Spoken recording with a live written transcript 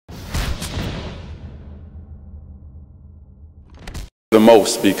the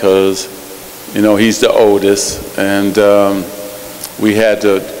most because, you know, he's the oldest, and we had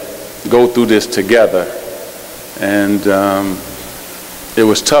to go through this together. And it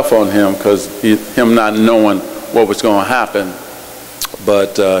was tough on him because him not knowing what was going to happen.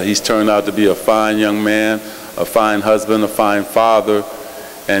 But he's turned out to be a fine young man, a fine husband, a fine father,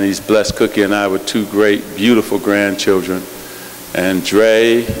 and he's blessed Cookie and I with two great, beautiful grandchildren. And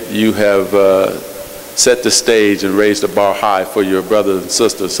Dre, you have set the stage and raised the bar high for your brothers and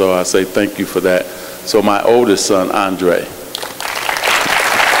sisters, so I say thank you for that. So my oldest son, Andre.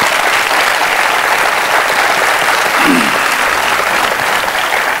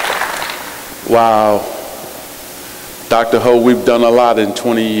 Wow. Dr. Ho, we've done a lot in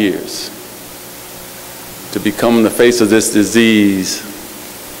 20 years. To become the face of this disease,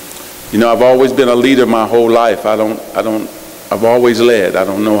 you know, I've always been a leader my whole life. I've always led. I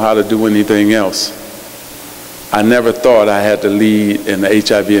don't know how to do anything else. I never thought I had to lead in the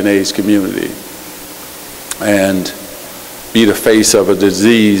HIV and AIDS community and be the face of a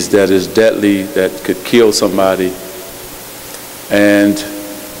disease that is deadly, that could kill somebody. And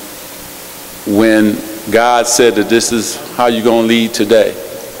when God said that this is how you're going to lead today,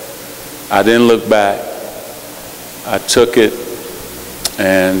 I didn't look back. I took it,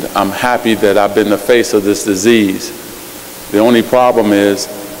 and I'm happy that I've been the face of this disease. The only problem is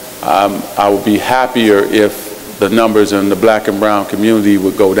I would be happier if the numbers in the black and brown community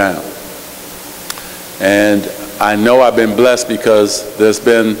would go down. And I know I've been blessed because there's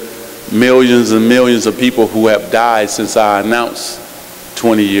been millions and millions of people who have died since I announced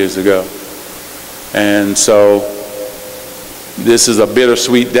 20 years ago. And so this is a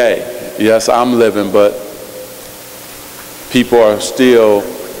bittersweet day. Yes, I'm living, but people are still,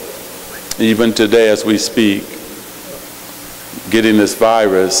 even today as we speak, getting this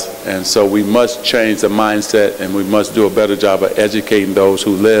virus, and so we must change the mindset, and we must do a better job of educating those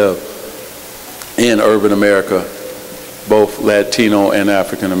who live in urban America, both Latino and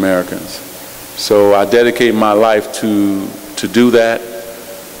African Americans. So I dedicate my life to do that.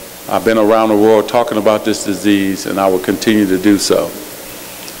 I've been around the world talking about this disease, and I will continue to do so.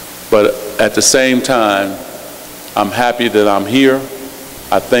 But at the same time, I'm happy that I'm here.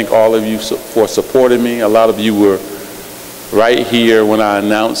 I thank all of you for supporting me. A lot of you were right here when I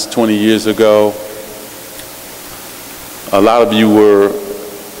announced 20 years ago. A lot of you were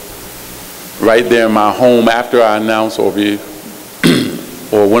right there in my home after I announced, or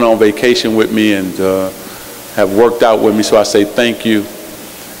went on vacation with me and have worked out with me, so I say thank you.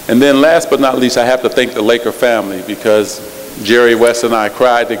 And then last but not least, I have to thank the Laker family, because Jerry West and I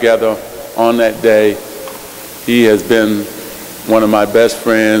cried together on that day. He has been one of my best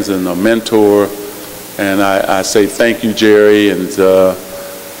friends and a mentor. And I say thank you, Jerry, and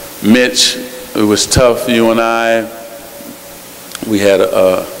Mitch. It was tough, you and I. We had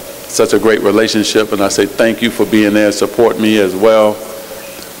such a great relationship, and I say thank you for being there, support me as well.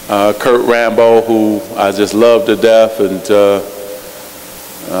 Kurt Rambo, who I just love to death, and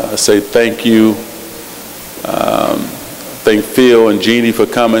I say thank you. Thank Phil and Jeannie for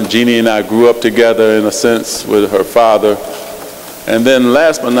coming. Jeannie and I grew up together in a sense with her father. And then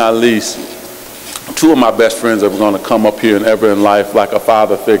last but not least, two of my best friends are going to come up here and ever in life like a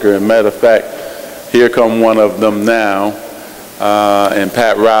father figure. And matter of fact, here come one of them now. And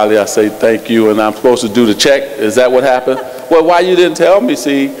Pat Riley, I say thank you. And I'm supposed to do the check. Is that what happened? Well, why you didn't tell me?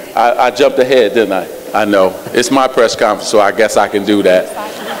 See, I jumped ahead, didn't I? I know. It's my press conference, so I guess I can do that.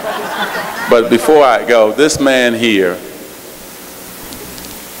 But before I go, this man here,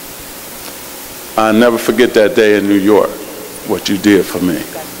 I'll never forget that day in New York, what you did for me.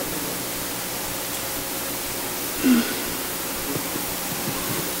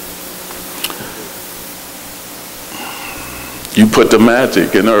 You put the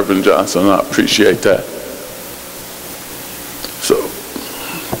magic in Irvin Johnson, and I appreciate that. So,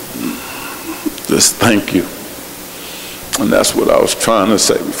 just thank you. And that's what I was trying to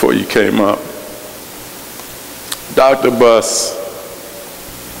say before you came up. Dr. Buss,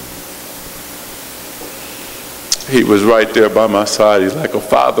 he was right there by my side. He's like a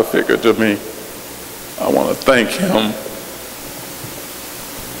father figure to me. I want to thank him.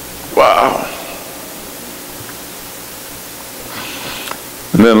 Wow.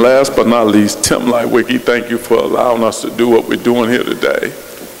 And then last but not least, Tim Lightwicki, thank you for allowing us to do what we're doing here today.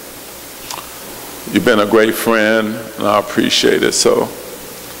 You've been a great friend, and I appreciate it. So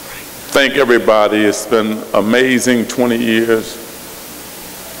thank everybody. It's been amazing 20 years.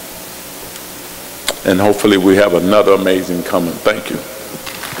 And hopefully we have another amazing coming. Thank you.